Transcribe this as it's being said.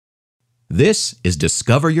This is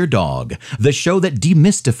Discover Your Dog, the show that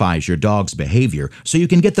demystifies your dog's behavior so you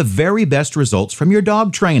can get the very best results from your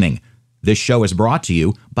dog training. This show is brought to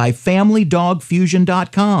you by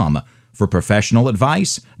FamilyDogFusion.com. For professional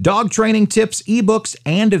advice, dog training tips, ebooks,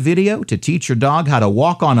 and a video to teach your dog how to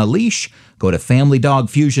walk on a leash, go to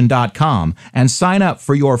FamilyDogFusion.com and sign up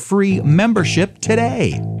for your free membership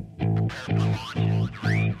today.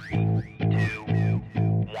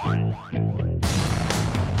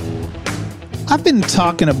 I've been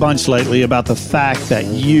talking a bunch lately about the fact that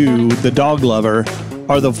you, the dog lover,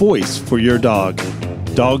 are the voice for your dog.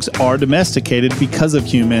 Dogs are domesticated because of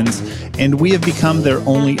humans, and we have become their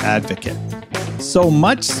only advocate. So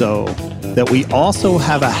much so that we also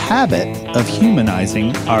have a habit of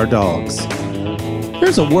humanizing our dogs.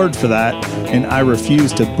 There's a word for that, and I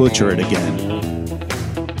refuse to butcher it again.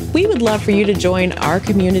 We would love for you to join our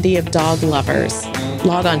community of dog lovers.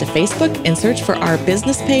 Log on to Facebook and search for our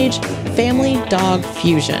business page, Family Dog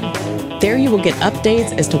Fusion. There you will get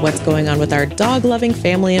updates as to what's going on with our dog-loving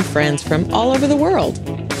family and friends from all over the world.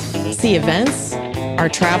 See events, our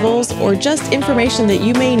travels, or just information that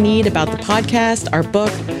you may need about the podcast, our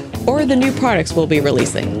book, or the new products we'll be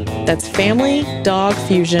releasing. That's Family Dog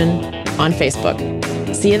Fusion on Facebook.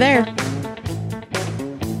 See you there.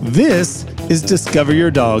 This is Discover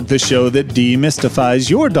Your Dog, the show that demystifies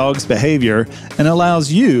your dog's behavior and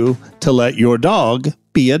allows you to let your dog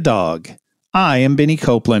be a dog. I am Benny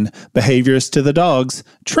Copeland, behaviorist to the dogs,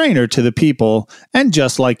 trainer to the people, and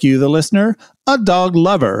just like you, the listener, a dog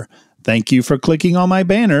lover. Thank you for clicking on my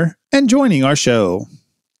banner and joining our show.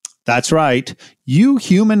 That's right, you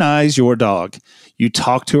humanize your dog. You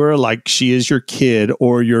talk to her like she is your kid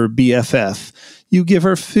or your BFF. You give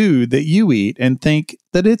her food that you eat and think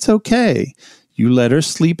that it's okay. You let her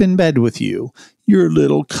sleep in bed with you, your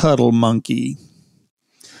little cuddle monkey.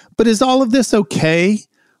 But is all of this okay?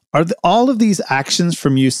 Are all of these actions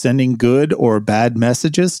from you sending good or bad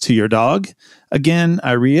messages to your dog? Again,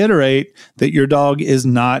 I reiterate that your dog is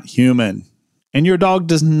not human, and your dog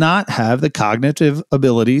does not have the cognitive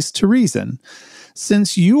abilities to reason.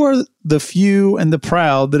 Since you are the few and the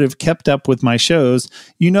proud that have kept up with my shows,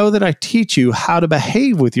 you know that I teach you how to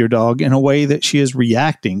behave with your dog in a way that she is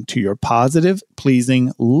reacting to your positive,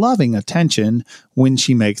 pleasing, loving attention when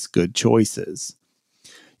she makes good choices.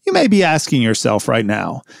 You may be asking yourself right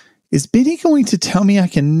now, is Benny going to tell me I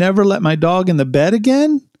can never let my dog in the bed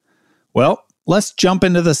again? Well, let's jump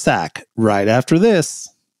into the sack right after this.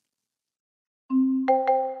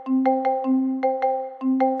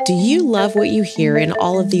 Do you love what you hear in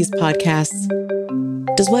all of these podcasts?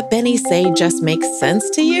 Does what Benny say just make sense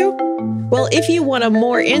to you? Well, if you want a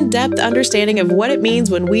more in-depth understanding of what it means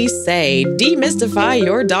when we say demystify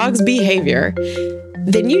your dog's behavior,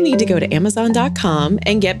 then you need to go to Amazon.com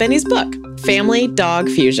and get Benny's book, Family Dog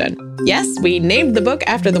Fusion. Yes, we named the book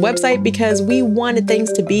after the website because we wanted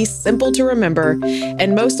things to be simple to remember.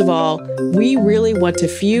 And most of all, we really want to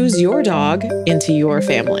fuse your dog into your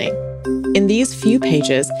family. In these few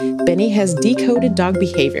pages, Benny has decoded dog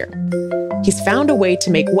behavior. He's found a way to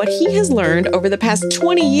make what he has learned over the past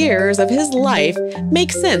 20 years of his life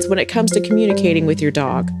make sense when it comes to communicating with your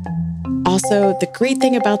dog. Also, the great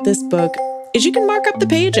thing about this book is you can mark up the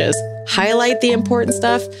pages, highlight the important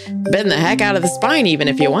stuff, bend the heck out of the spine even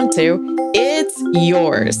if you want to. It's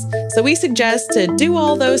yours. So we suggest to do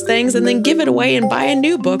all those things and then give it away and buy a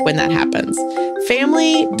new book when that happens.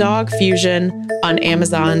 Family Dog Fusion on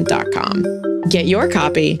Amazon.com. Get your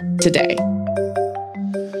copy today.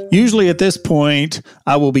 Usually at this point,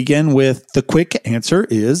 I will begin with the quick answer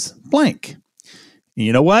is blank.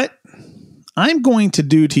 You know what? I'm going to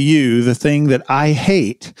do to you the thing that I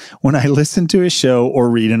hate when I listen to a show or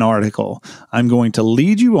read an article. I'm going to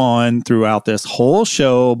lead you on throughout this whole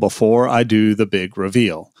show before I do the big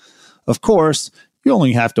reveal. Of course, you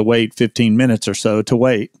only have to wait 15 minutes or so to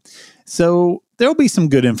wait. So there'll be some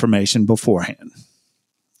good information beforehand.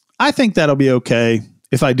 I think that'll be okay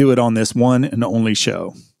if I do it on this one and only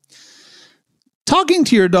show. Talking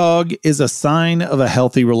to your dog is a sign of a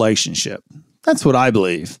healthy relationship. That's what I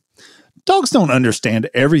believe. Dogs don't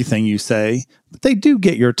understand everything you say, but they do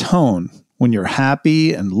get your tone. When you're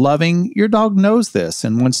happy and loving, your dog knows this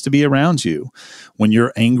and wants to be around you. When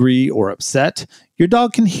you're angry or upset, your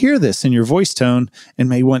dog can hear this in your voice tone and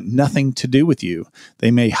may want nothing to do with you.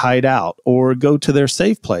 They may hide out or go to their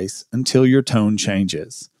safe place until your tone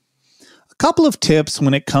changes. A couple of tips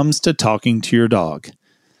when it comes to talking to your dog.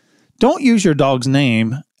 Don't use your dog's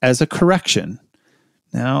name as a correction.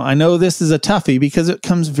 Now, I know this is a toughie because it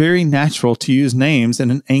comes very natural to use names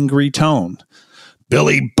in an angry tone.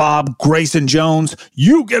 Billy Bob Grayson Jones,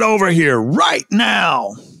 you get over here right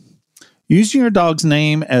now. Using your dog's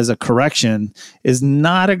name as a correction is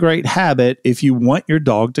not a great habit if you want your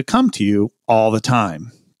dog to come to you all the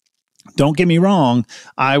time. Don't get me wrong,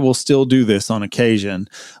 I will still do this on occasion,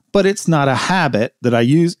 but it's not a habit that I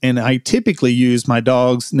use, and I typically use my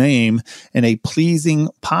dog's name in a pleasing,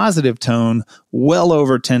 positive tone well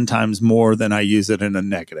over 10 times more than I use it in a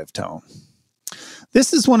negative tone.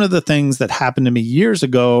 This is one of the things that happened to me years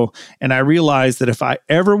ago, and I realized that if I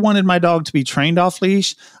ever wanted my dog to be trained off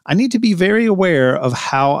leash, I need to be very aware of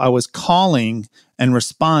how I was calling and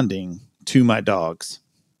responding to my dogs.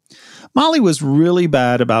 Molly was really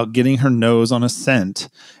bad about getting her nose on a scent,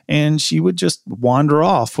 and she would just wander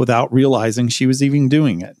off without realizing she was even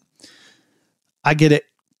doing it.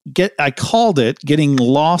 I called it getting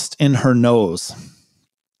lost in her nose.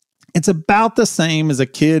 It's about the same as a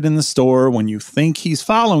kid in the store when you think he's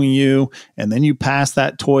following you, and then you pass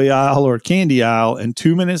that toy aisle or candy aisle, and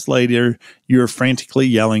 2 minutes later, you're frantically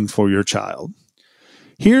yelling for your child.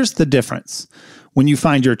 Here's the difference. When you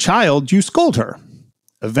find your child, you scold her.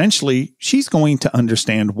 Eventually, she's going to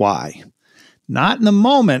understand why. Not in the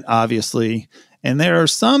moment, obviously, and there are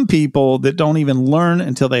some people that don't even learn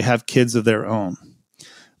until they have kids of their own.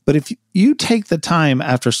 But if you take the time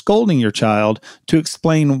after scolding your child to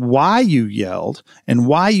explain why you yelled and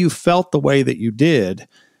why you felt the way that you did,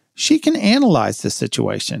 she can analyze the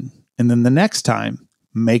situation and then the next time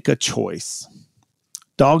make a choice.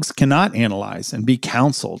 Dogs cannot analyze and be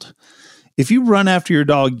counseled. If you run after your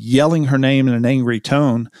dog yelling her name in an angry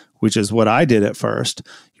tone, which is what I did at first,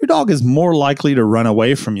 your dog is more likely to run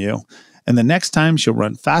away from you, and the next time she'll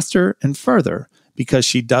run faster and further because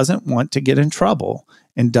she doesn't want to get in trouble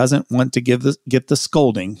and doesn't want to get the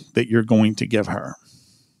scolding that you're going to give her.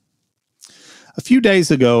 A few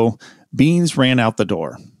days ago, Beans ran out the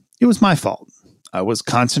door. It was my fault. I was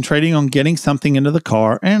concentrating on getting something into the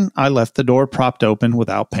car, and I left the door propped open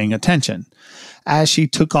without paying attention. As she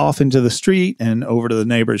took off into the street and over to the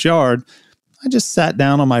neighbor's yard, I just sat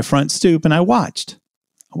down on my front stoop and I watched.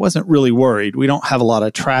 I wasn't really worried. We don't have a lot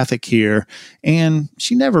of traffic here, and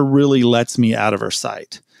she never really lets me out of her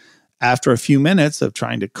sight. After a few minutes of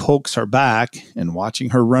trying to coax her back and watching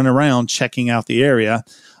her run around checking out the area,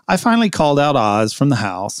 I finally called out Oz from the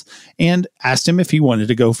house and asked him if he wanted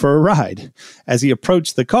to go for a ride. As he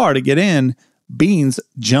approached the car to get in, Beans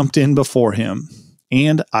jumped in before him,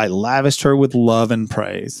 and I lavished her with love and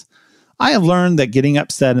praise. I have learned that getting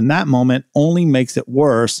upset in that moment only makes it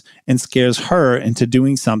worse and scares her into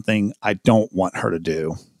doing something I don't want her to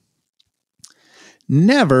do.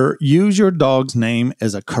 Never use your dog's name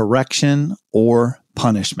as a correction or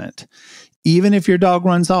punishment. Even if your dog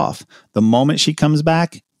runs off, the moment she comes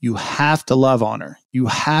back, you have to love on her. You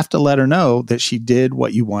have to let her know that she did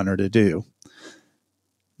what you want her to do.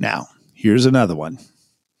 Now, here's another one.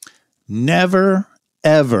 Never,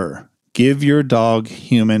 ever give your dog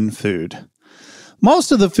human food.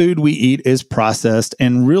 Most of the food we eat is processed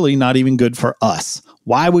and really not even good for us.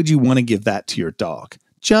 Why would you want to give that to your dog?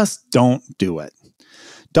 Just don't do it.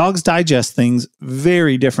 Dogs digest things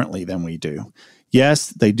very differently than we do. Yes,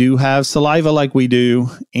 they do have saliva like we do,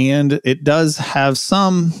 and it does have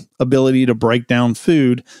some ability to break down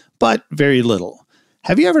food, but very little.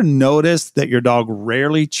 Have you ever noticed that your dog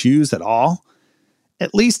rarely chews at all?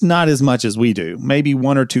 At least not as much as we do. Maybe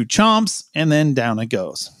 1 or 2 chomps, and then down it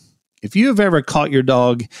goes. If you have ever caught your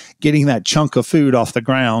dog getting that chunk of food off the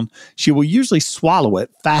ground, she will usually swallow it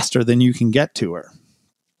faster than you can get to her.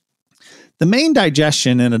 The main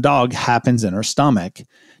digestion in a dog happens in her stomach.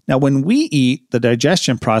 Now, when we eat, the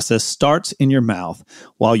digestion process starts in your mouth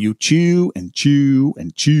while you chew and chew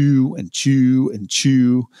and chew and chew and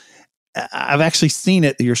chew. I've actually seen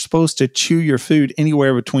it that you're supposed to chew your food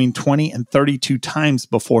anywhere between 20 and 32 times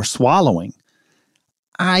before swallowing.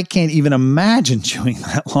 I can't even imagine chewing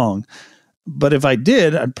that long. But if I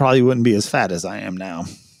did, I probably wouldn't be as fat as I am now.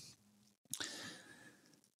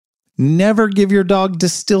 Never give your dog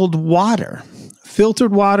distilled water.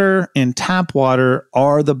 Filtered water and tap water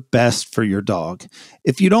are the best for your dog.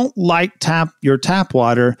 If you don't like your tap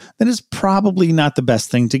water, then it's probably not the best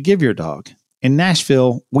thing to give your dog. In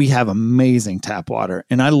Nashville, we have amazing tap water,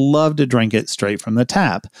 and I love to drink it straight from the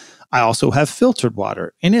tap. I also have filtered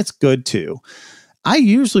water, and it's good too. I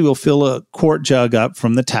usually will fill a quart jug up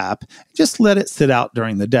from the tap and just let it sit out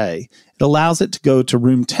during the day. It allows it to go to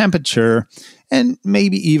room temperature and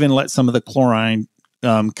maybe even let some of the chlorine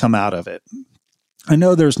come out of it. I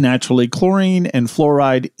know there's naturally chlorine and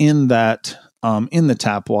fluoride in that in the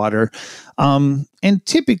tap water, and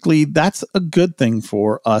typically that's a good thing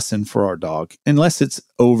for us and for our dog, unless it's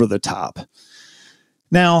over the top.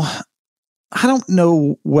 Now, I don't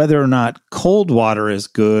know whether or not cold water is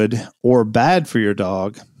good or bad for your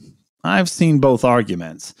dog. I've seen both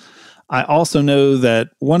arguments. I also know that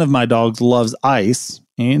one of my dogs loves ice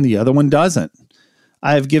and the other one doesn't.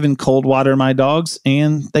 I have given cold water to my dogs,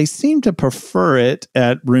 and they seem to prefer it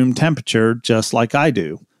at room temperature just like I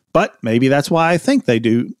do. But maybe that's why I think they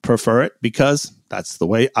do prefer it, because that's the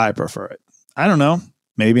way I prefer it. I don't know.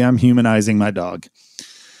 Maybe I'm humanizing my dog.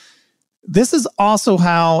 This is also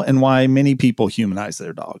how and why many people humanize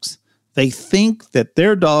their dogs. They think that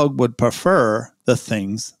their dog would prefer the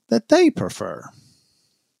things that they prefer.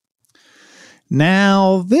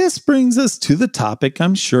 Now, this brings us to the topic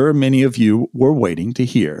I'm sure many of you were waiting to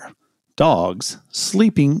hear. Dogs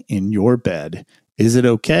sleeping in your bed. Is it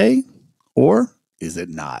okay or is it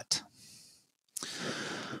not?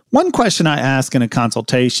 One question I ask in a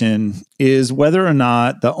consultation is whether or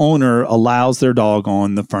not the owner allows their dog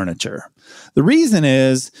on the furniture. The reason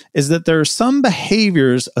is that there are some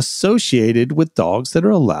behaviors associated with dogs that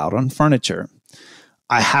are allowed on furniture.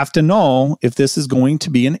 I have to know if this is going to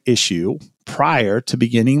be an issue prior to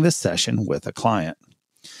beginning the session with a client.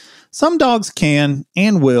 Some dogs can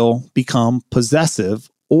and will become possessive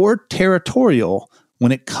or territorial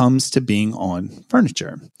when it comes to being on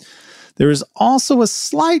furniture. There is also a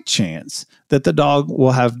slight chance that the dog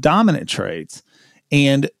will have dominant traits,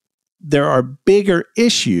 and there are bigger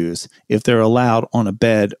issues if they're allowed on a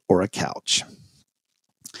bed or a couch.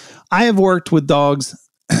 I have worked with dogs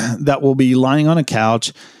that will be lying on a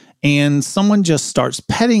couch and someone just starts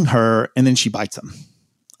petting her and then she bites them.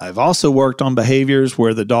 I've also worked on behaviors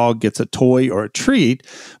where the dog gets a toy or a treat,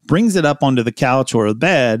 brings it up onto the couch or the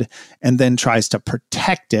bed, and then tries to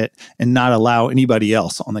protect it and not allow anybody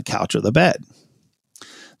else on the couch or the bed.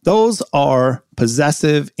 Those are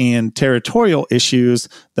possessive and territorial issues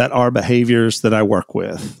that are behaviors that I work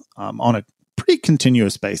with on a pretty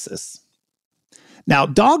continuous basis. Now,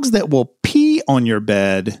 dogs that will pee on your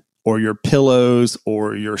bed or your pillows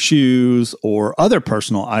or your shoes or other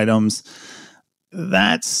personal items,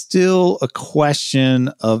 that's still a question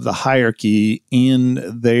of the hierarchy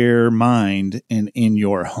in their mind and in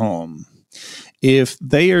your home. If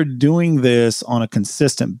they are doing this on a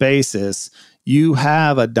consistent basis, you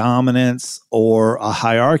have a dominance or a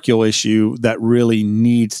hierarchical issue that really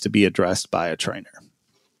needs to be addressed by a trainer.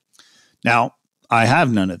 Now, I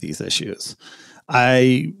have none of these issues.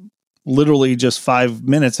 I literally just 5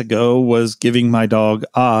 minutes ago was giving my dog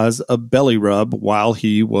Oz a belly rub while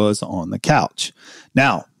he was on the couch.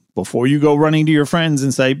 Now, before you go running to your friends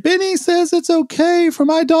and say, Benny says it's okay for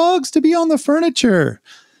my dogs to be on the furniture,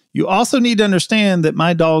 you also need to understand that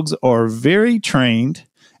my dogs are very trained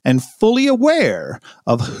and fully aware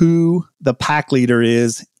of who the pack leader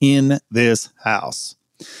is in this house.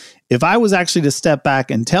 If I was actually to step back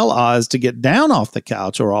and tell Oz to get down off the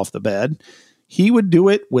couch or off the bed, he would do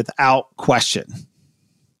it without question.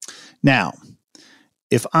 Now,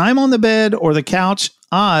 if I'm on the bed or the couch,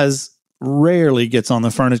 Oz rarely gets on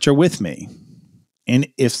the furniture with me. And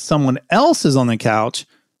if someone else is on the couch,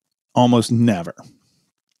 almost never.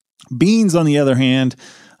 Beans, on the other hand,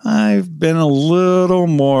 I've been a little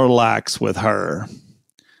more lax with her.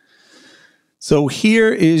 So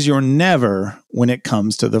here is your never when it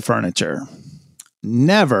comes to the furniture.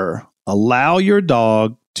 Never allow your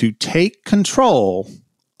dog to take control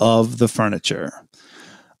of the furniture.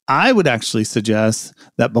 I would actually suggest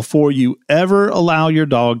that before you ever allow your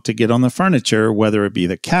dog to get on the furniture, whether it be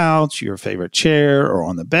the couch, your favorite chair, or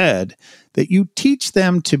on the bed, that you teach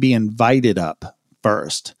them to be invited up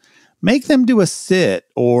first. Make them do a sit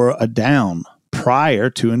or a down prior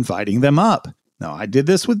to inviting them up. Now, I did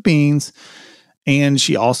this with Beans, and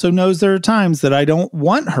she also knows there are times that I don't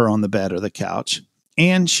want her on the bed or the couch,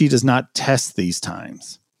 and she does not test these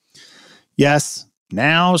times. Yes,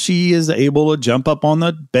 now she is able to jump up on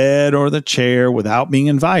the bed or the chair without being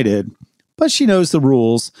invited, but she knows the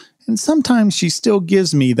rules, and sometimes she still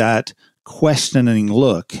gives me that questioning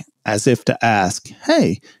look as if to ask,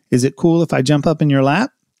 hey, is it cool if I jump up in your lap?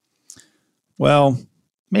 Well,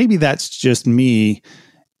 maybe that's just me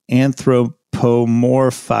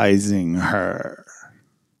anthropomorphizing her.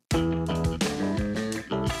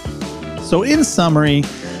 So in summary,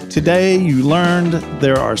 today you learned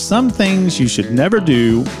there are some things you should never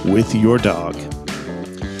do with your dog.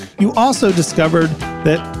 You also discovered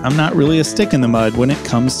that I'm not really a stick in the mud when it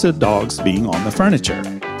comes to dogs being on the furniture.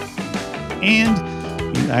 And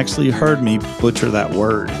you actually heard me butcher that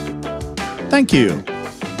word. Thank you.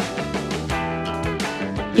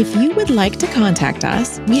 If you would like to contact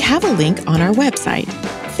us, we have a link on our website,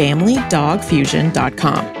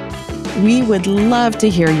 familydogfusion.com. We would love to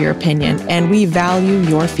hear your opinion, and we value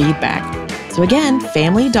your feedback. So again,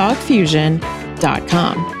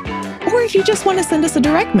 familydogfusion.com. Or if you just want to send us a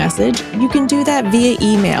direct message, you can do that via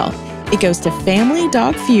email It goes to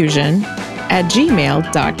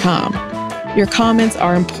familydogfusion@gmail.com. Your comments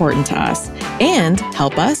are important to us and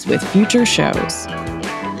help us with future shows.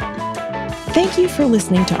 Thank you for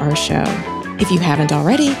listening to our show. If you haven't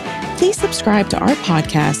already, please subscribe to our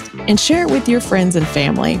podcast and share it with your friends and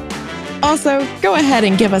family. Also, go ahead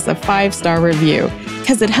and give us a 5-star review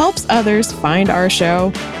because it helps others find our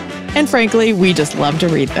show. And frankly, we just love to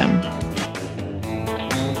read them.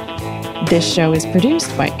 This show is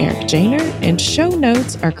produced by Eric Janer and show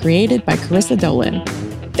notes are created by Carissa Dolan.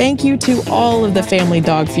 Thank you to all of the Family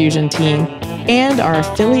Dog Fusion team and our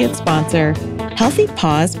affiliate sponsor, Healthy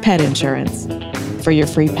Paws Pet Insurance. For your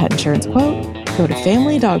free pet insurance quote, go to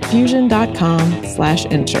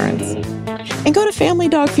familydogfusion.com/insurance. And go to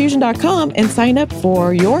familydogfusion.com and sign up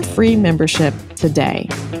for your free membership today.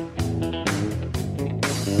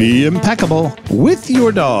 Be impeccable with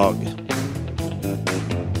your dog.